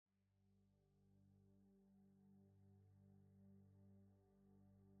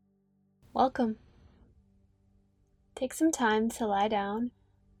Welcome. Take some time to lie down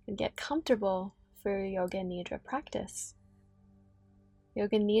and get comfortable for your Yoga Nidra practice.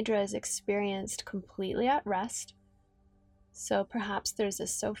 Yoga Nidra is experienced completely at rest, so perhaps there's a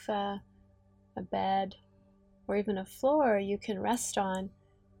sofa, a bed, or even a floor you can rest on,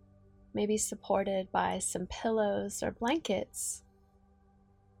 maybe supported by some pillows or blankets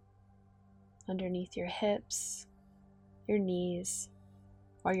underneath your hips, your knees,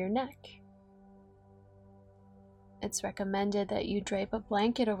 or your neck. It's recommended that you drape a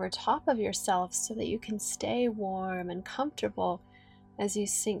blanket over top of yourself so that you can stay warm and comfortable as you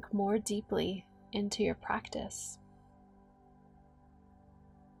sink more deeply into your practice.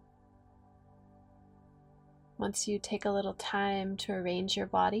 Once you take a little time to arrange your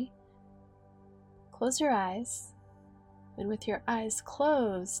body, close your eyes, and with your eyes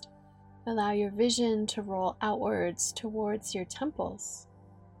closed, allow your vision to roll outwards towards your temples.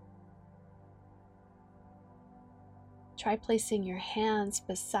 Try placing your hands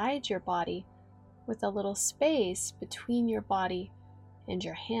beside your body with a little space between your body and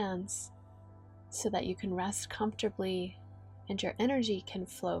your hands so that you can rest comfortably and your energy can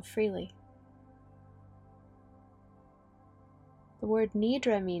flow freely. The word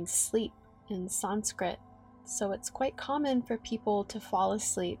nidra means sleep in Sanskrit, so it's quite common for people to fall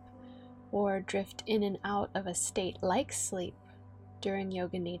asleep or drift in and out of a state like sleep during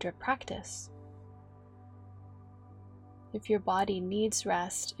Yoga Nidra practice. If your body needs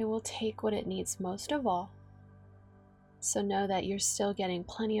rest, it will take what it needs most of all. So know that you're still getting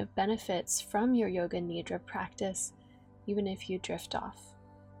plenty of benefits from your Yoga Nidra practice, even if you drift off.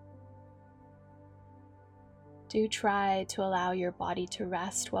 Do try to allow your body to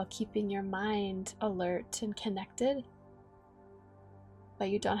rest while keeping your mind alert and connected, but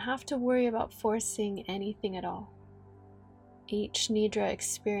you don't have to worry about forcing anything at all. Each Nidra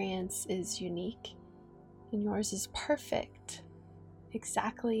experience is unique, and yours is perfect,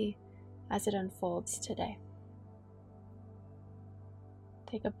 exactly as it unfolds today.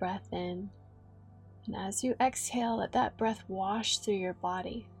 Take a breath in, and as you exhale, let that breath wash through your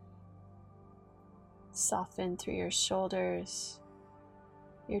body. Soften through your shoulders,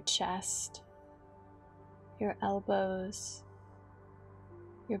 your chest, your elbows,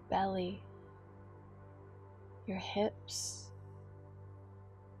 your belly, your hips,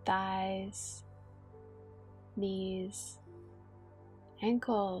 thighs, knees,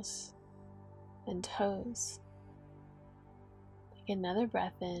 ankles, and toes. Take another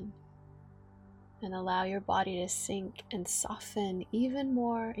breath in and allow your body to sink and soften even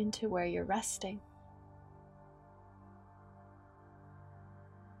more into where you're resting.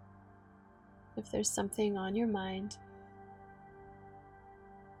 If there's something on your mind,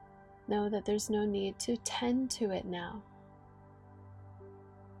 know that there's no need to tend to it now.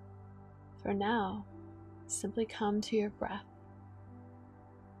 For now, simply come to your breath.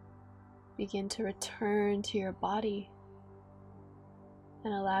 Begin to return to your body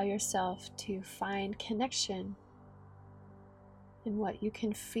and allow yourself to find connection in what you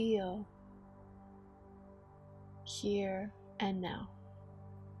can feel here and now.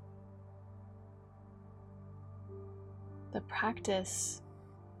 The practice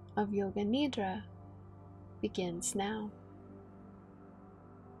of Yoga Nidra begins now.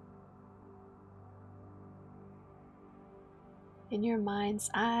 In your mind's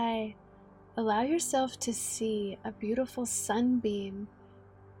eye, allow yourself to see a beautiful sunbeam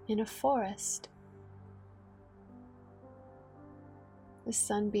in a forest. The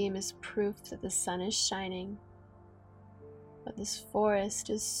sunbeam is proof that the sun is shining, but this forest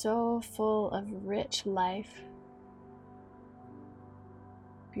is so full of rich life,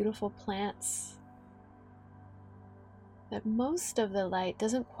 beautiful plants, that most of the light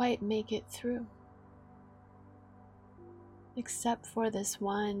doesn't quite make it through, except for this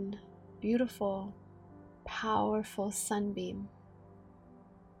one beautiful, powerful sunbeam.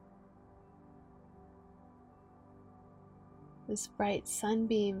 This bright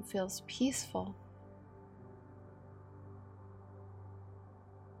sunbeam feels peaceful.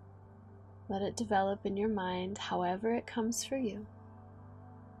 Let it develop in your mind however it comes for you.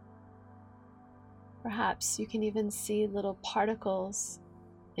 Perhaps you can even see little particles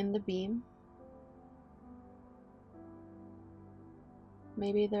in the beam.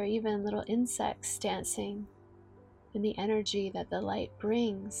 Maybe there are even little insects dancing in the energy that the light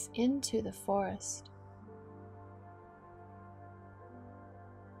brings into the forest.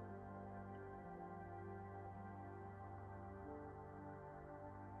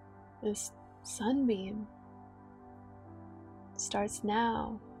 This sunbeam starts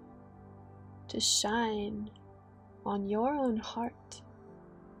now to shine on your own heart,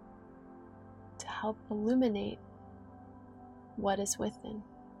 help illuminate what is within.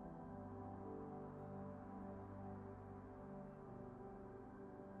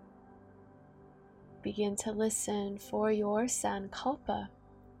 Begin to listen for your Sankalpa.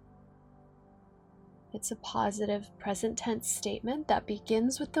 It's a positive present tense statement that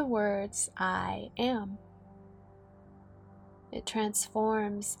begins with the words, I am. It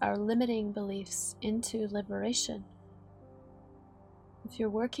transforms our limiting beliefs into liberation. If you're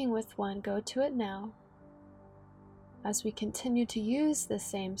working with one, go to it now, as we continue to use the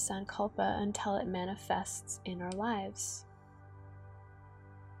same Sankalpa until it manifests in our lives.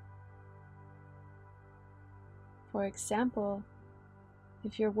 For example,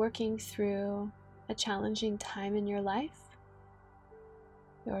 if you're working through a challenging time in your life,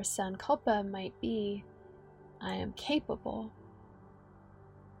 your Sankalpa might be, I am capable,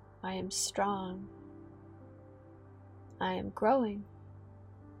 I am strong, I am growing,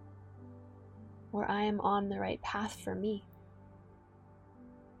 or I am on the right path for me.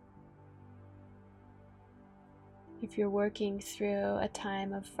 If you're working through a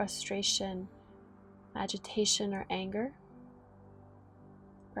time of frustration, agitation, or anger,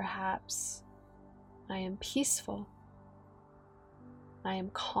 perhaps I am peaceful, I am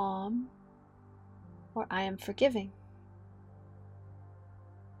calm, or I am forgiving.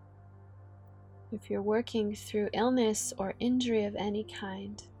 If you're working through illness or injury of any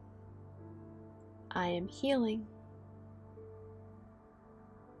kind, I am healing.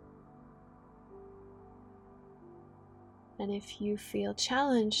 And if you feel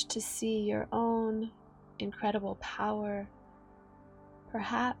challenged to see your own incredible power,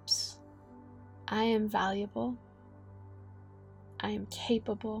 perhaps I am valuable, I am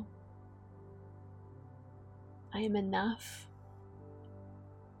capable, I am enough,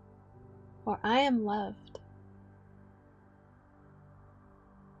 or I am loved.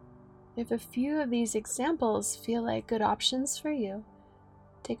 If a few of these examples feel like good options for you,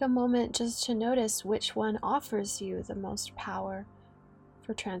 take a moment just to notice which one offers you the most power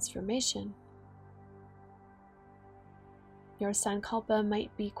for transformation. Your Sankalpa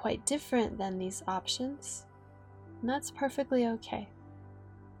might be quite different than these options, and that's perfectly okay.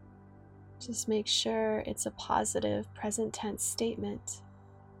 Just make sure it's a positive present tense statement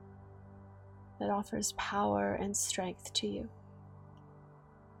that offers power and strength to you.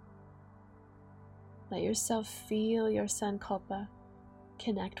 Let yourself feel your Sankalpa.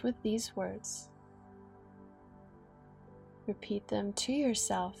 Connect with these words. Repeat them to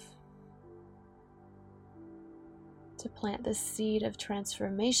yourself to plant the seed of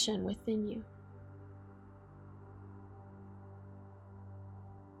transformation within you.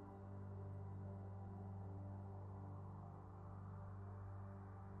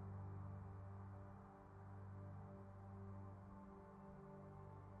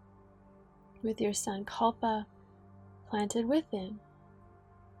 With your Sankalpa planted within,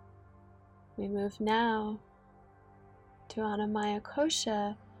 we move now to Annamaya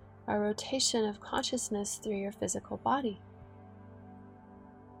Kosha, a rotation of consciousness through your physical body.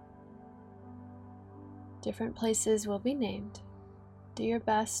 Different places will be named. Do your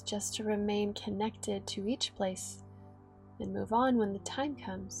best just to remain connected to each place and move on when the time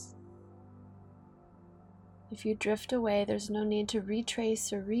comes. If you drift away, there's no need to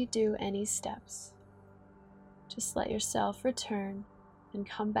retrace or redo any steps. Just let yourself return and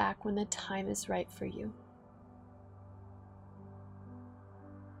come back when the time is right for you.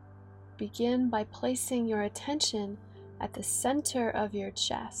 Begin by placing your attention at the center of your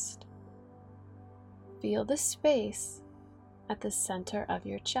chest. Feel the space at the center of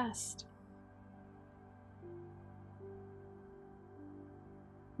your chest.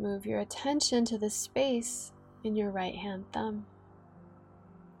 Move your attention to the space in your right hand thumb.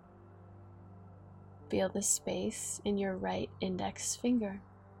 Feel the space in your right index finger,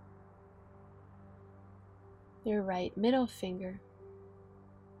 your right middle finger,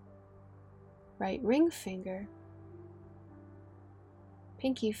 right ring finger,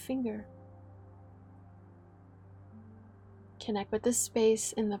 pinky finger. Connect with the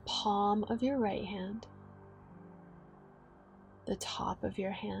space in the palm of your right hand, the top of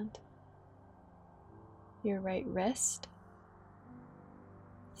your hand, your right wrist,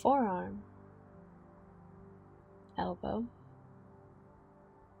 forearm, elbow,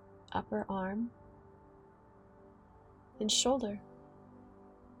 upper arm, and shoulder.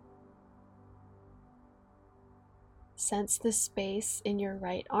 Sense the space in your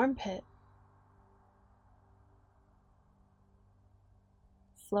right armpit.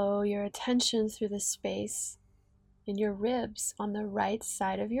 Flow your attention through the space in your ribs on the right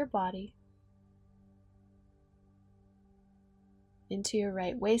side of your body, into your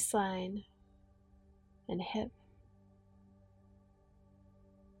right waistline, and hip.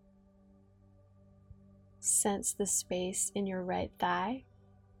 Sense the space in your right thigh,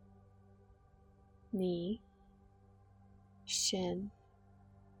 knee, shin,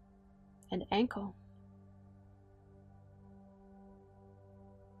 and ankle.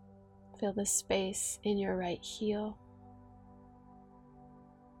 Feel the space in your right heel,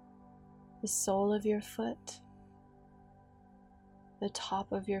 the sole of your foot, the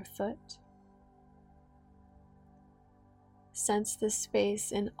top of your foot. Sense the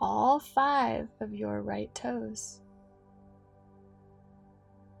space in all 5 of your right toes.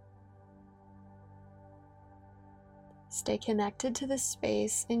 Stay connected to the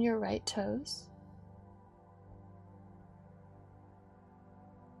space in your right toes.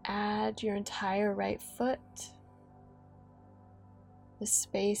 Add your entire right foot, the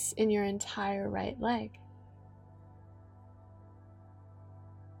space in your entire right leg,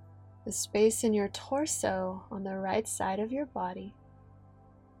 the space in your torso on the right side of your body,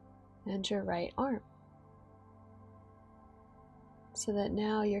 and your right arm, so that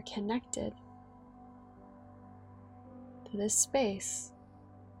now you're connected to this space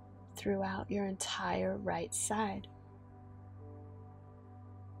throughout your entire right side.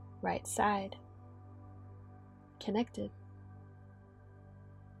 Right side, connected.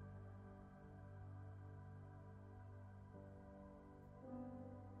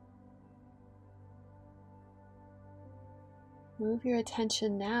 Move your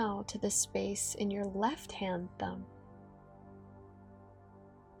attention now to the space in your left hand thumb.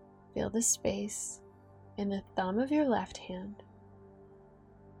 Feel the space in the thumb of your left hand,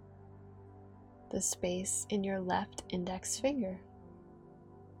 the space in your left index finger,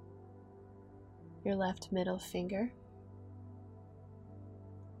 your left middle finger,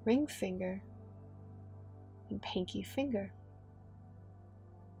 ring finger, and pinky finger.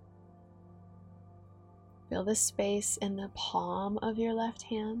 Feel the space in the palm of your left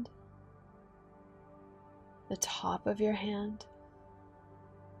hand, the top of your hand,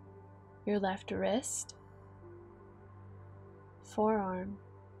 your left wrist, forearm,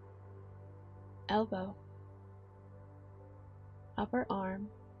 elbow, upper arm,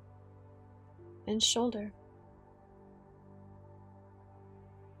 and shoulder.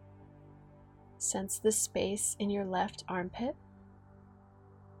 Sense the space in your left armpit.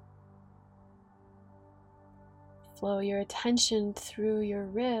 Flow your attention through your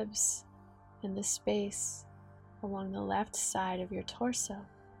ribs and the space along the left side of your torso,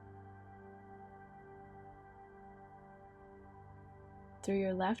 through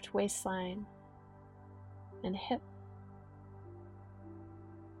your left waistline and hip.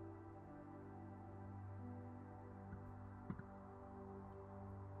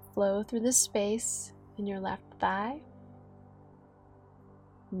 Flow through the space in your left thigh,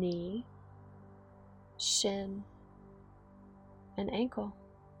 knee, shin, and ankle.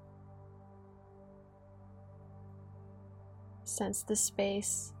 Sense the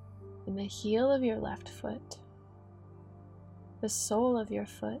space in the heel of your left foot, the sole of your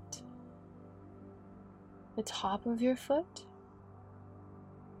foot, the top of your foot,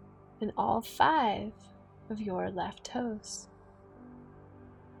 and all 5 of your left toes.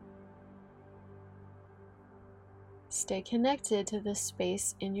 Stay connected to the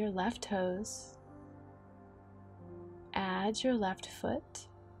space in your left toes. Add your left foot,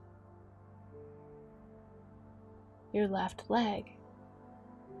 your left leg.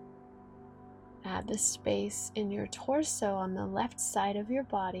 Add the space in your torso on the left side of your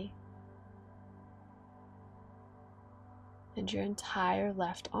body, and your entire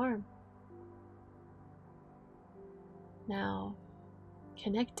left arm. Now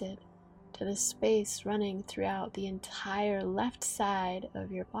connected to the space running throughout the entire left side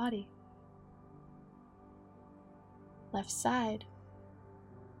of your body. Left side,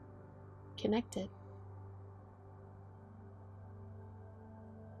 connected.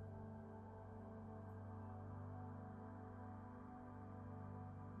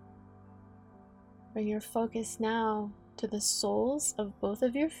 Bring your focus now to the soles of both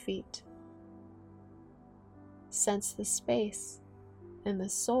of your feet. Sense the space in the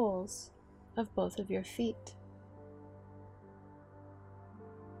soles of both of your feet.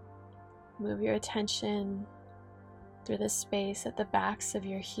 Move your attention through the space at the backs of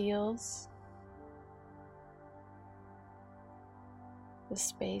your heels, the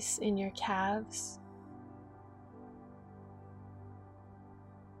space in your calves,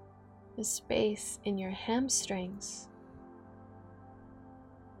 the space in your hamstrings,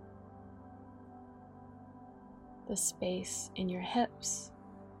 the space in your hips.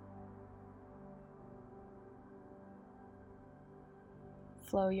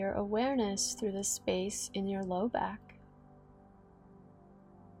 flow your awareness through the space in your low back,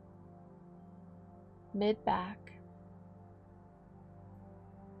 mid back,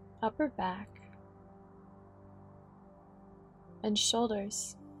 upper back, and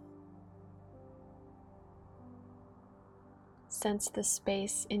shoulders. Sense the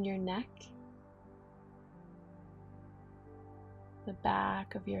space in your neck, the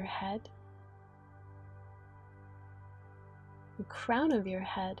back of your head, the crown of your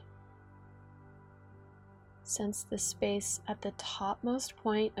head. Sense the space at the topmost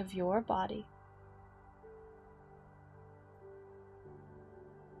point of your body.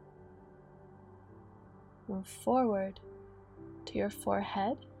 Move forward to your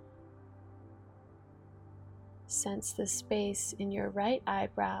forehead. Sense the space in your right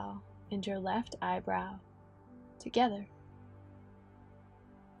eyebrow and your left eyebrow together.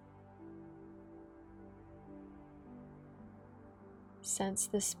 Sense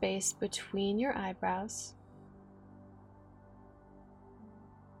the space between your eyebrows.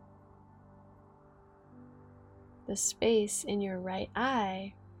 The space in your right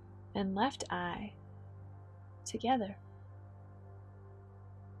eye and left eye together.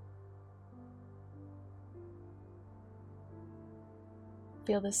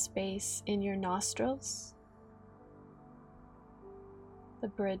 Feel the space in your nostrils, the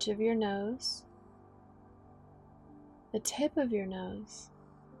bridge of your nose, the tip of your nose,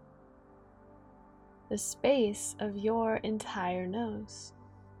 the space of your entire nose.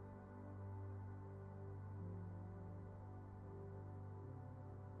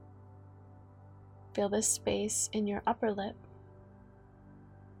 Feel the space in your upper lip,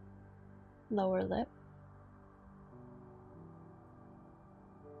 lower lip,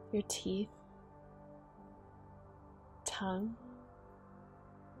 your teeth, tongue,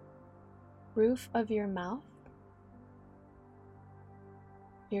 roof of your mouth,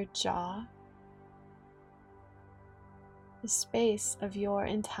 your jaw, the space of your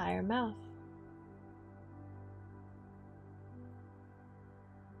entire mouth.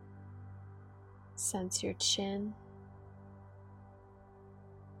 Sense your chin,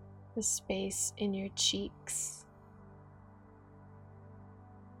 the space in your cheeks,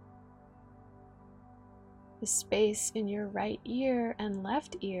 the space in your right ear and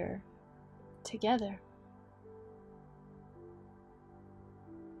left ear together.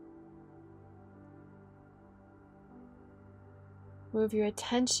 Move your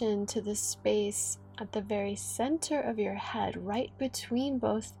attention to the space at the very center of your head, right between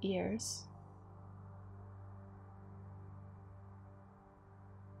both ears.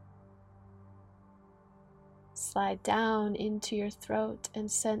 Slide down into your throat and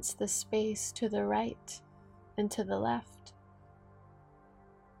sense the space to the right and to the left.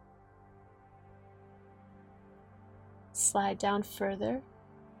 Slide down further.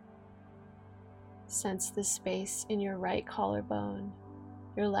 Sense the space in your right collarbone,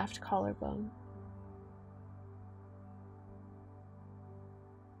 your left collarbone.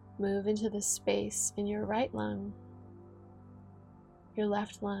 Move into the space in your right lung, your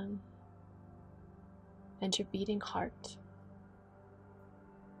left lung, and your beating heart.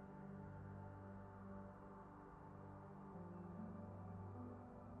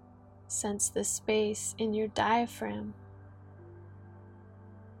 Sense the space in your diaphragm,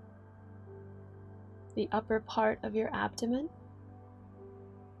 the upper part of your abdomen,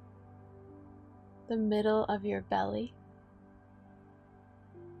 the middle of your belly,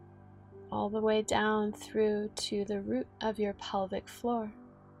 all the way down through to the root of your pelvic floor.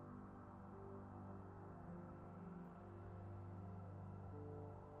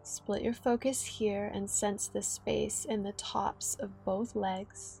 Split your focus here and sense the space in the tops of both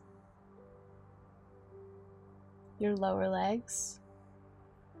legs, your lower legs,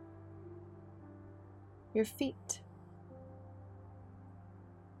 your feet.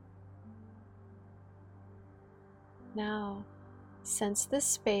 Now, sense the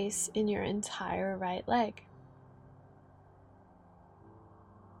space in your entire right leg,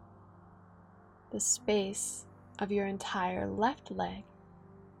 the space of your entire left leg,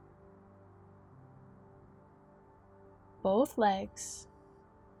 both legs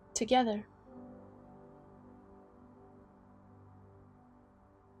together.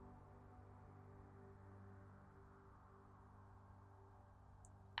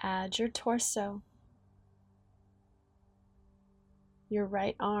 Add your torso, your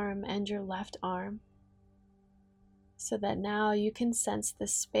right arm and your left arm, so that now you can sense the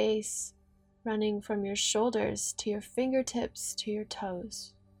space running from your shoulders to your fingertips to your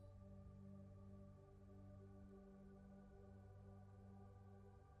toes.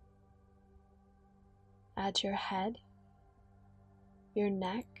 Add your head, your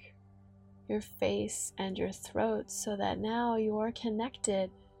neck, your face, and your throat, so that now you are connected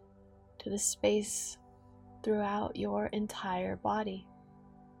to the space throughout your entire body,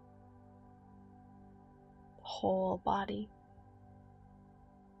 whole body.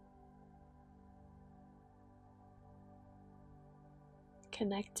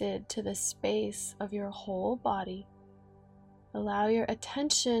 Connected to the space of your whole body, allow your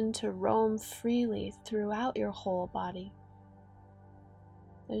attention to roam freely throughout your whole body.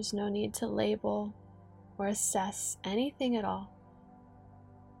 There's no need to label or assess anything at all.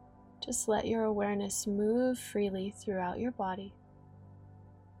 Just let your awareness move freely throughout your body.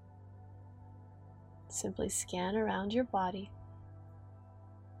 Simply scan around your body.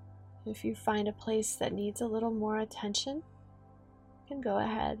 If you find a place that needs a little more attention, you can go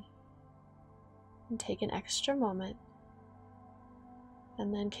ahead and take an extra moment,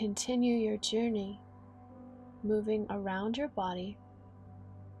 and then continue your journey moving around your body,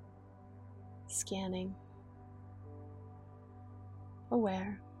 scanning,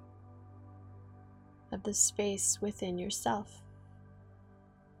 aware of the space within yourself.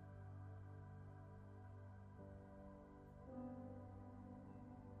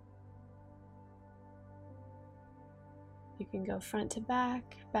 You can go front to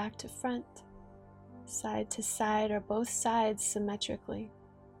back, back to front, side to side, or both sides symmetrically.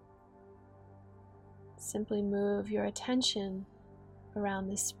 Simply move your attention around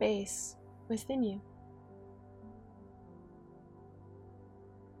the space within you.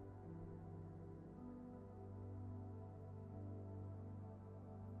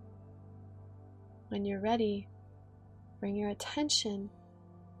 When you're ready, bring your attention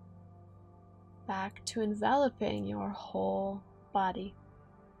back to enveloping your whole body.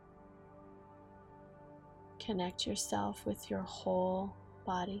 Connect yourself with your whole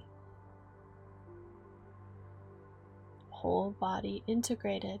body. Whole body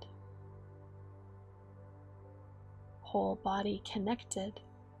integrated. Whole body connected.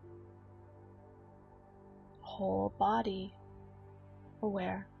 Whole body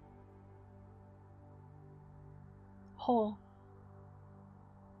aware. Whole.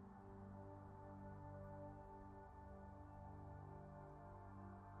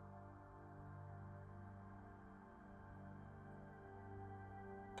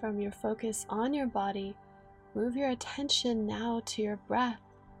 From your focus on your body, move your attention now to your breath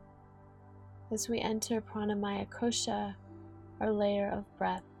as we enter Pranamaya Kosha, our layer of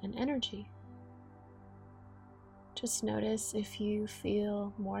breath and energy. Just notice if you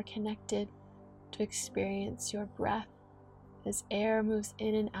feel more connected to experience your breath as air moves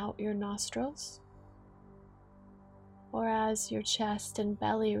in and out your nostrils, or as your chest and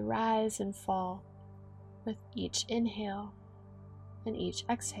belly rise and fall with each inhale and each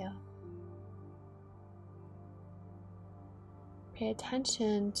exhale. Pay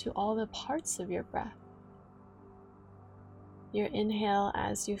attention to all the parts of your breath. Your inhale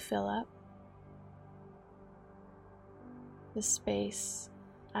as you fill up, the space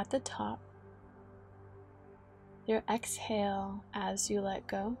at the top. Your exhale as you let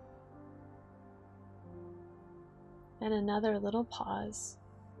go, and another little pause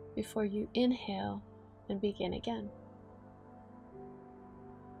before you inhale and begin again.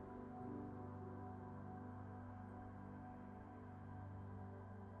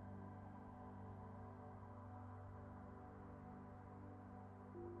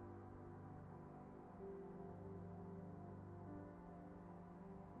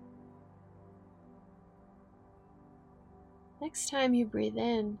 Next time you breathe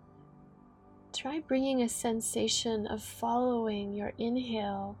in, try bringing a sensation of following your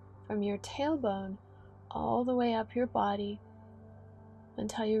inhale from your tailbone all the way up your body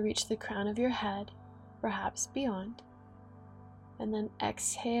until you reach the crown of your head, perhaps beyond. And then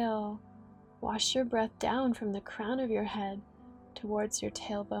exhale, wash your breath down from the crown of your head towards your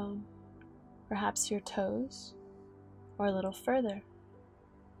tailbone, perhaps your toes, or a little further.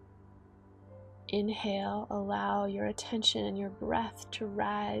 Inhale, allow your attention and your breath to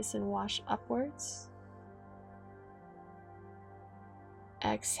rise and wash upwards.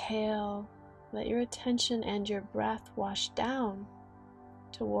 Exhale, let your attention and your breath wash down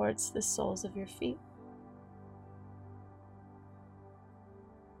towards the soles of your feet.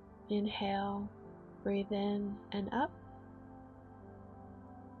 Inhale, breathe in and up.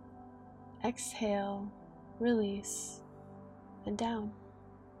 Exhale, release and down.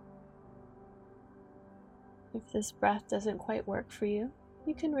 If this breath doesn't quite work for you,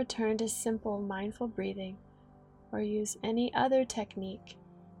 you can return to simple mindful breathing or use any other technique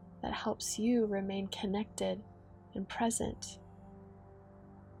that helps you remain connected and present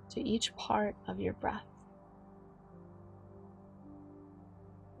to each part of your breath.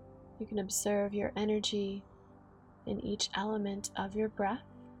 You can observe your energy in each element of your breath,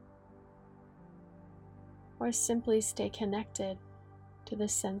 or simply stay connected to the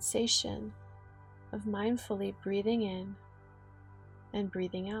sensation of mindfully breathing in and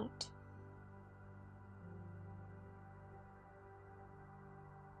breathing out.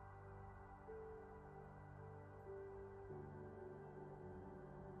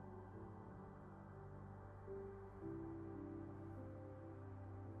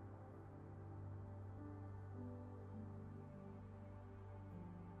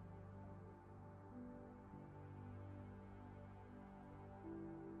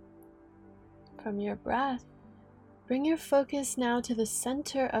 From your breath, bring your focus now to the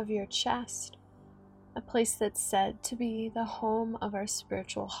center of your chest, a place that's said to be the home of our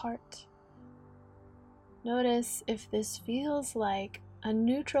spiritual heart. Notice if this feels like a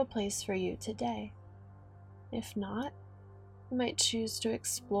neutral place for you today. If not, you might choose to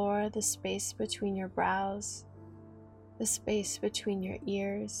explore the space between your brows, the space between your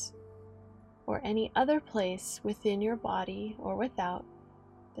ears, or any other place within your body or without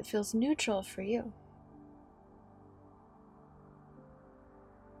that feels neutral for you.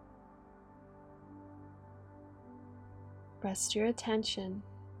 Rest your attention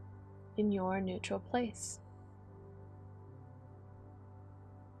in your neutral place.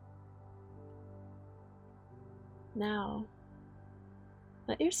 Now,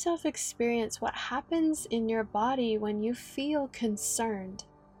 let yourself experience what happens in your body when you feel concerned.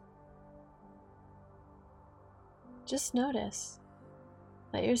 Just notice.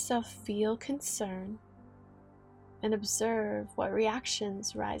 Let yourself feel concern and observe what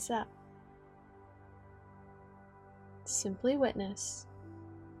reactions rise up. Simply witness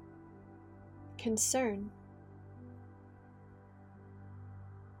concern.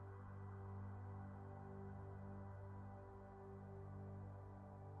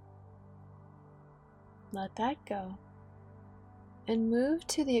 Let that go and move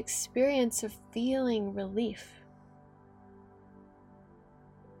to the experience of feeling relief.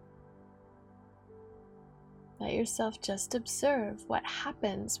 Let yourself just observe what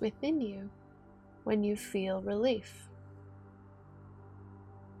happens within you when you feel relief.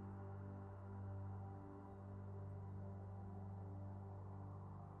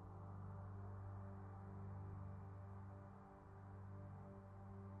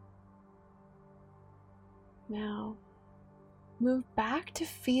 Now, move back to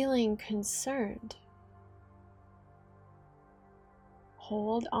feeling concerned.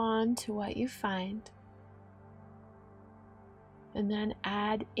 Hold on to what you find, and then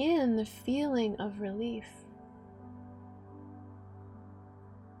add in the feeling of relief.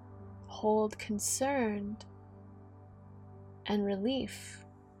 Hold concerned and relief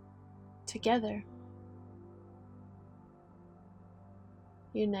together.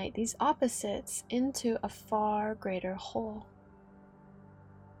 Unite these opposites into a far greater whole.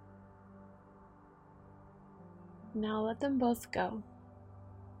 Now let them both go.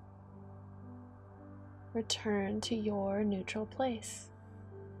 Return to your neutral place.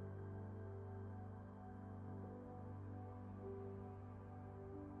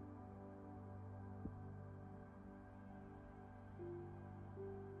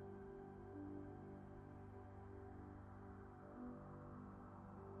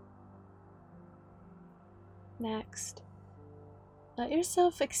 Next, let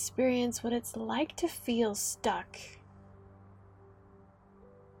yourself experience what it's like to feel stuck.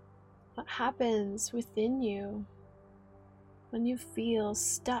 What happens within you when you feel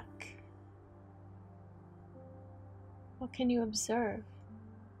stuck? What can you observe?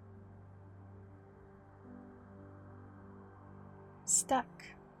 Stuck.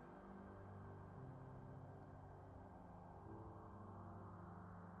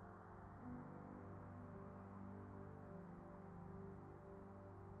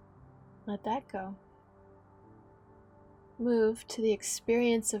 Let that go. Move to the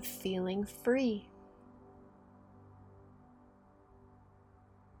experience of feeling free.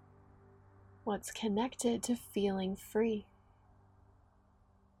 What's connected to feeling free?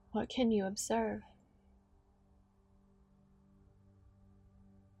 What can you observe?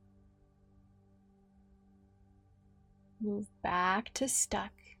 Move back to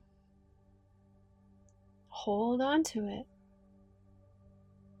stuck. Hold on to it.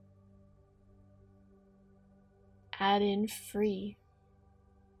 Add in free.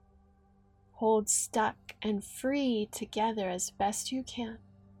 Hold stuck and free together as best you can.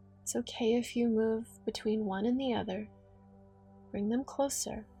 It's okay if you move between one and the other. Bring them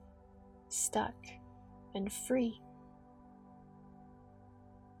closer. Stuck and free.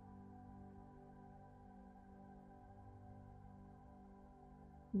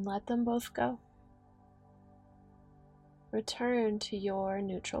 and let them both go. Return to your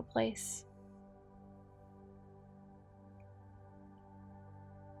neutral place.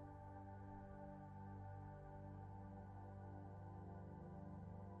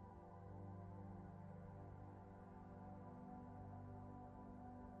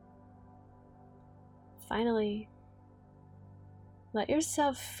 Finally, let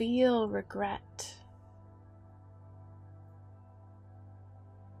yourself feel regret.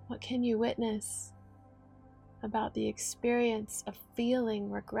 What can you witness about the experience of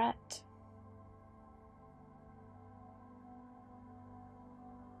feeling regret?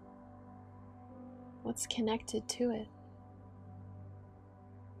 What's connected to it?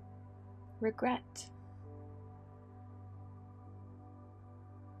 Regret.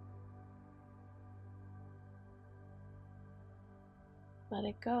 Let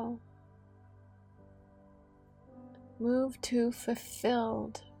it go. Move to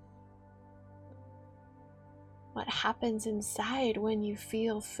fulfilled. What happens inside when you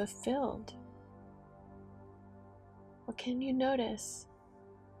feel fulfilled? What can you notice?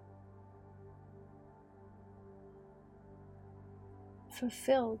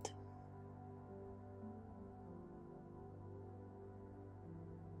 Fulfilled.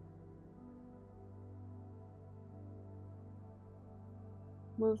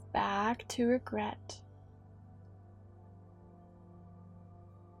 Move back to regret.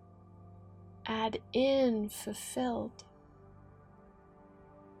 Add in fulfilled.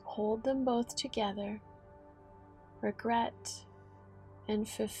 Hold them both together, regret and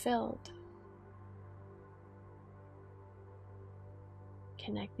fulfilled.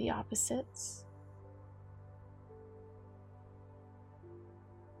 Connect the opposites.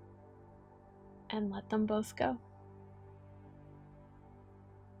 And let them both go.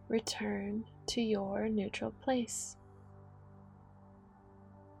 Return to your neutral place.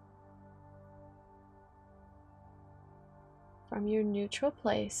 From your neutral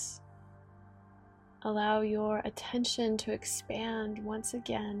place, allow your attention to expand once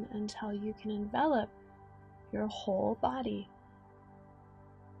again until you can envelop your whole body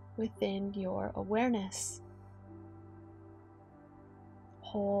within your awareness.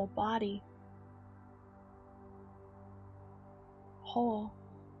 Whole body. Whole.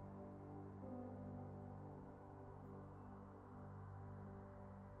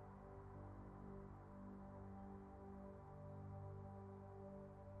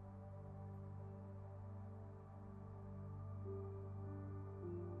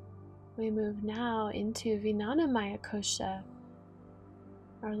 We move now into Vijnanamaya Kosha,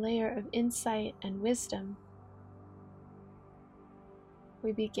 our layer of insight and wisdom.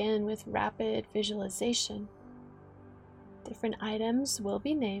 We begin with rapid visualization. Different items will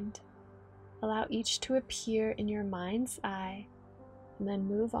be named. Allow each to appear in your mind's eye, and then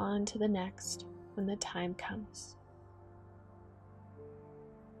move on to the next when the time comes.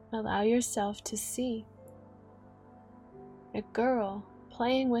 Allow yourself to see a girl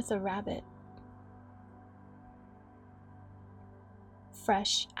playing with a rabbit,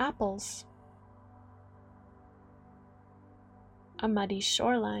 fresh apples, a muddy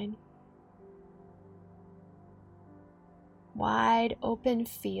shoreline, wide open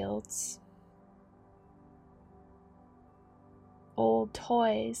fields, old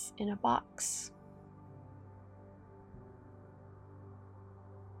toys in a box,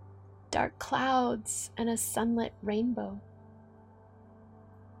 dark clouds and a sunlit rainbow.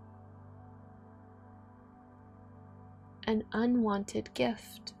 An unwanted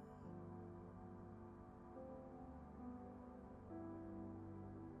gift.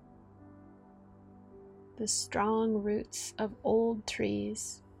 The strong roots of old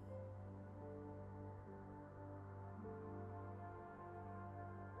trees.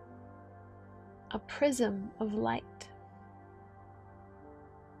 A prism of light.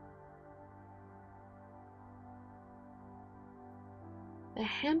 The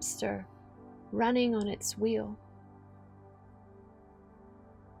hamster running on its wheel.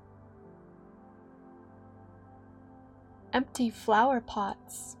 Empty flower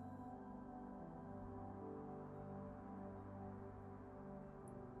pots.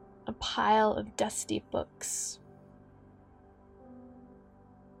 A pile of dusty books.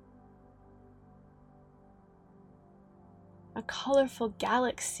 A colorful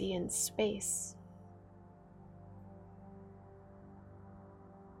galaxy in space.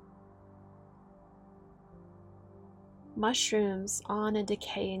 Mushrooms on a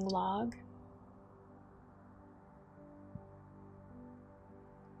decaying log.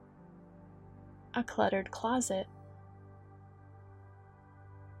 A cluttered closet.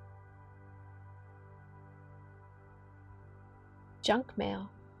 Junk mail.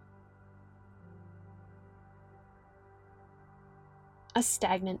 a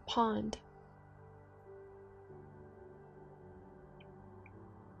stagnant pond.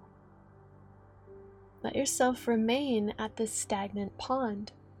 Let yourself remain at this stagnant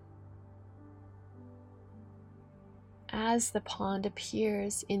pond. As the pond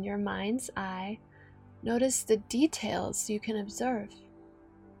appears in your mind's eye, notice the details you can observe.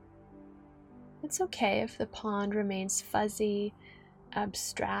 It's okay if the pond remains fuzzy,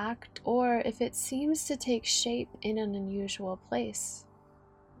 abstract, or if it seems to take shape in an unusual place.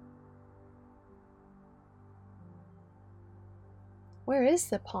 Where is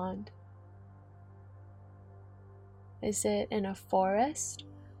the pond? Is it in a forest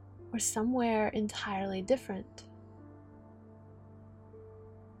or somewhere entirely different?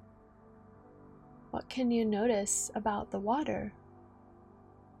 What can you notice about the water?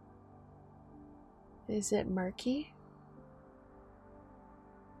 Is it murky?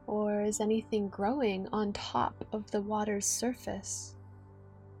 Or is anything growing on top of the water's surface?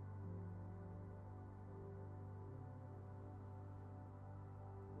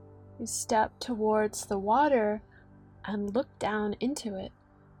 You step towards the water and look down into it.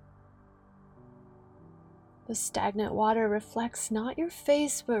 The stagnant water reflects not your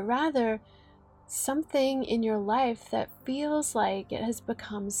face, but rather something in your life that feels like it has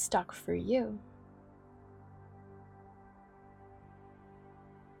become stuck for you.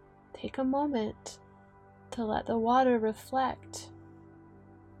 Take a moment to let the water reflect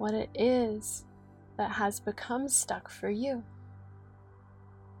what it is that has become stuck for you.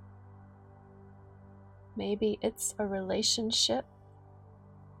 Maybe it's a relationship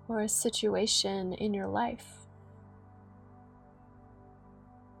or a situation in your life.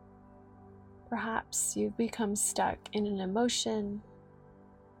 Perhaps you've become stuck in an emotion,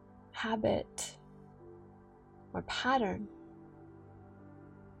 habit, or pattern.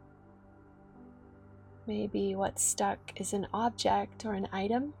 Maybe what's stuck is an object or an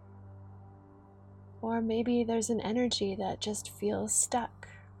item, or maybe there's an energy that just feels stuck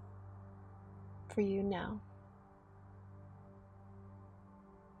for you now.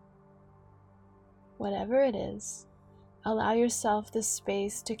 Whatever it is, allow yourself the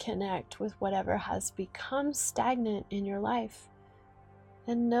space to connect with whatever has become stagnant in your life,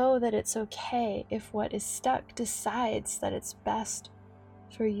 and know that it's okay if what is stuck decides that it's best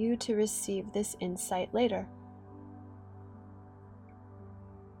for you to receive this insight later.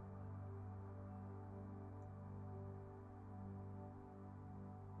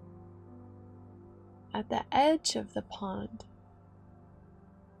 At the edge of the pond,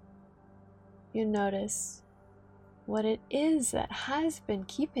 you notice what it is that has been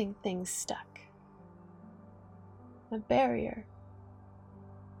keeping things stuck. A barrier.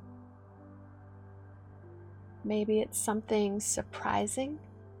 Maybe it's something surprising,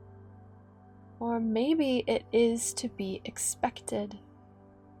 or maybe it is to be expected.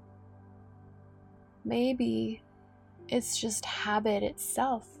 Maybe it's just habit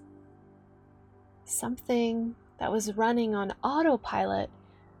itself. Something that was running on autopilot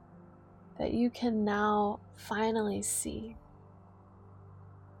that you can now finally see.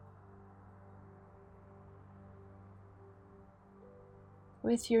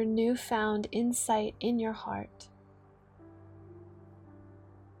 With your newfound insight in your heart,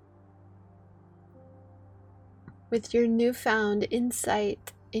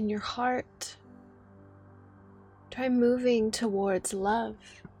 try moving towards love.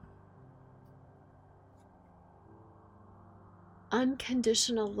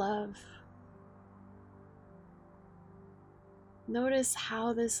 Unconditional love. Notice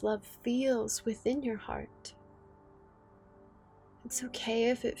how this love feels within your heart. It's okay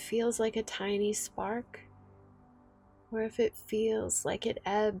if it feels like a tiny spark, or if it feels like it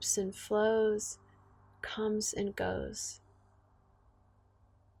ebbs and flows, comes and goes.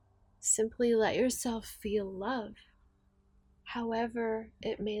 Simply let yourself feel love, however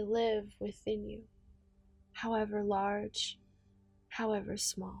it may live within you, however large, however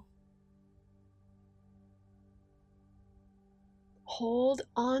small. Hold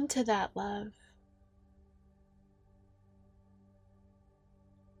on to that love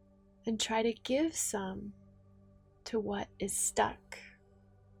and try to give some to what is stuck.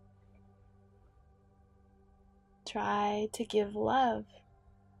 Try to give love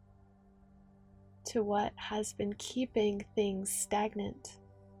to what has been keeping things stagnant.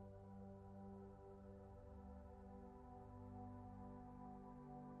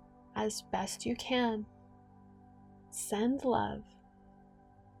 As best you can, send love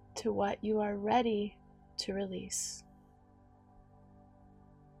to what you are ready to release.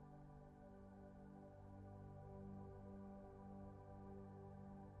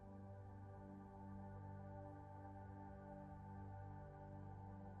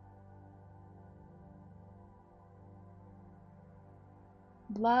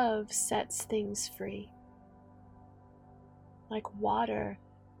 Love sets things free. Like water,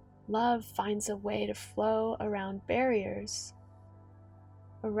 love finds a way to flow around barriers,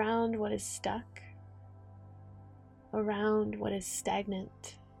 around what is stuck, around what is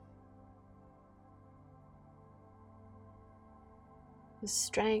stagnant. The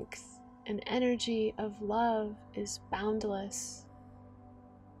strength and energy of love is boundless,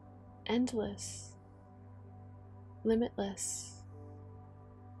 endless, limitless.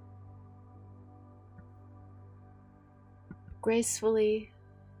 Gracefully,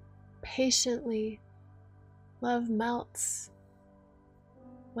 patiently, love melts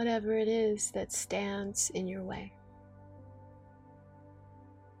whatever it is that stands in your way.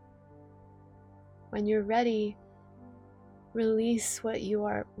 When you're ready, release what you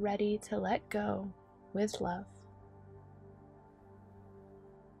are ready to let go with love.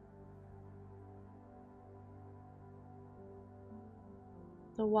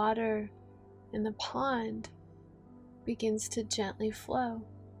 The water in the pond begins to gently flow,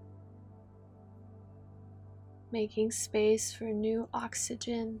 making space for new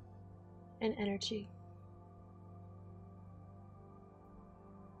oxygen and energy.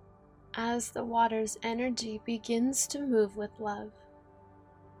 As the water's energy begins to move with love,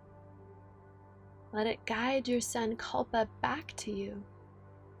 let it guide your Sankalpa back to you,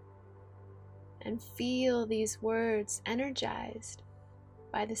 and feel these words energized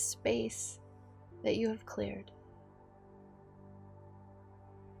by the space that you have cleared.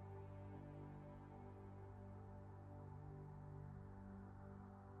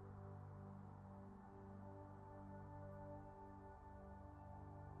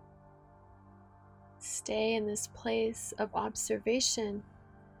 Stay in this place of observation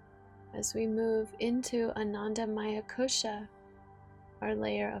as we move into Ananda Maya Kosha, our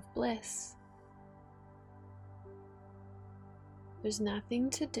layer of bliss. There's nothing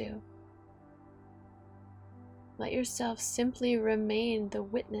to do. Let yourself simply remain the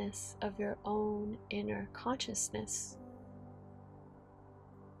witness of your own inner consciousness.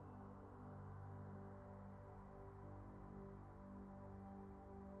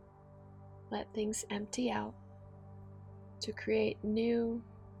 Let things empty out to create new,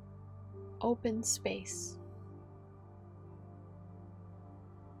 open space.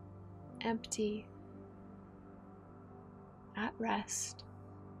 Empty, at rest,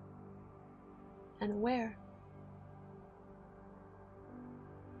 and aware.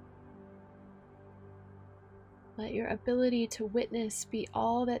 Let your ability to witness be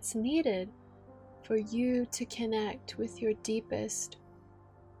all that's needed for you to connect with your deepest,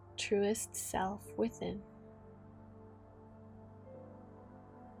 truest self within.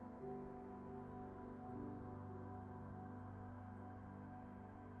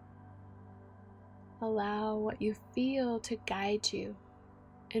 Allow what you feel to guide you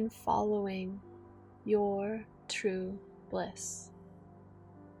in following your true bliss.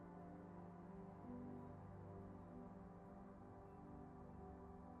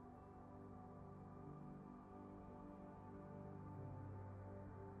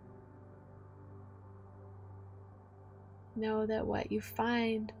 Know that what you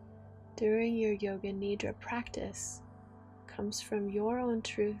find during your Yoga Nidra practice comes from your own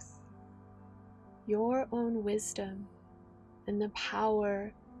truth, your own wisdom, and the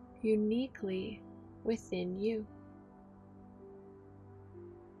power uniquely within you.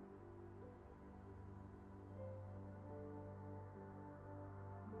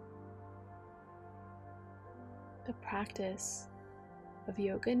 The practice of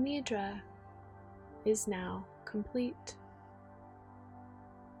Yoga Nidra is now complete.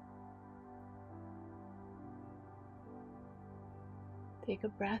 Take a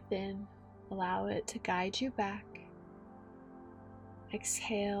breath in, allow it to guide you back.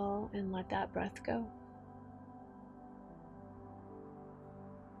 Exhale and let that breath go.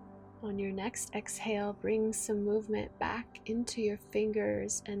 On your next exhale, bring some movement back into your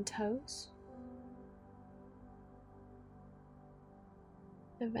fingers and toes.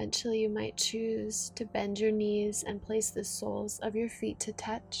 Eventually, you might choose to bend your knees and place the soles of your feet to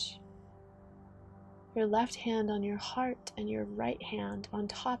touch. Your left hand on your heart and your right hand on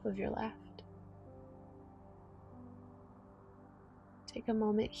top of your left. Take a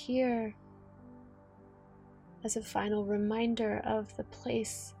moment here as a final reminder of the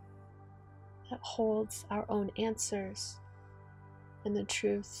place that holds our own answers and the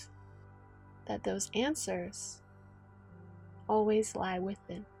truth that those answers always lie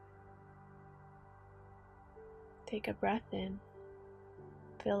within. Take a breath in,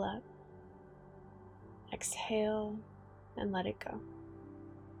 fill up, exhale, and let it go.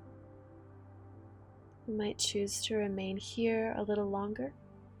 You might choose to remain here a little longer,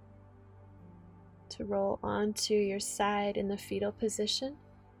 to roll onto your side in the fetal position,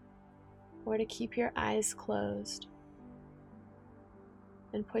 or to keep your eyes closed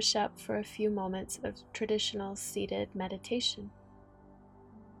and push up for a few moments of traditional seated meditation.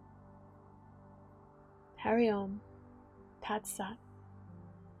 Hari Om Tat Sat.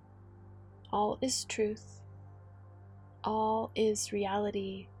 All is truth, all is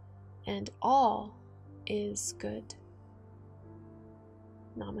reality, and all is good.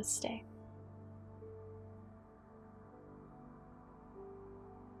 Namaste.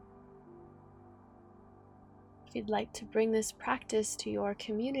 If you'd like to bring this practice to your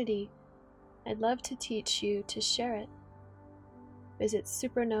community, I'd love to teach you to share it. Visit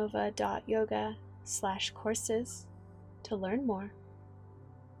supernova.yoga/courses to learn more.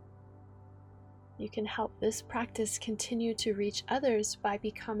 You can help this practice continue to reach others by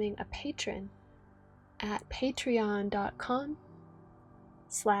becoming a patron at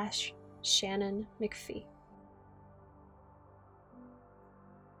patreon.com/Shannon McPhee.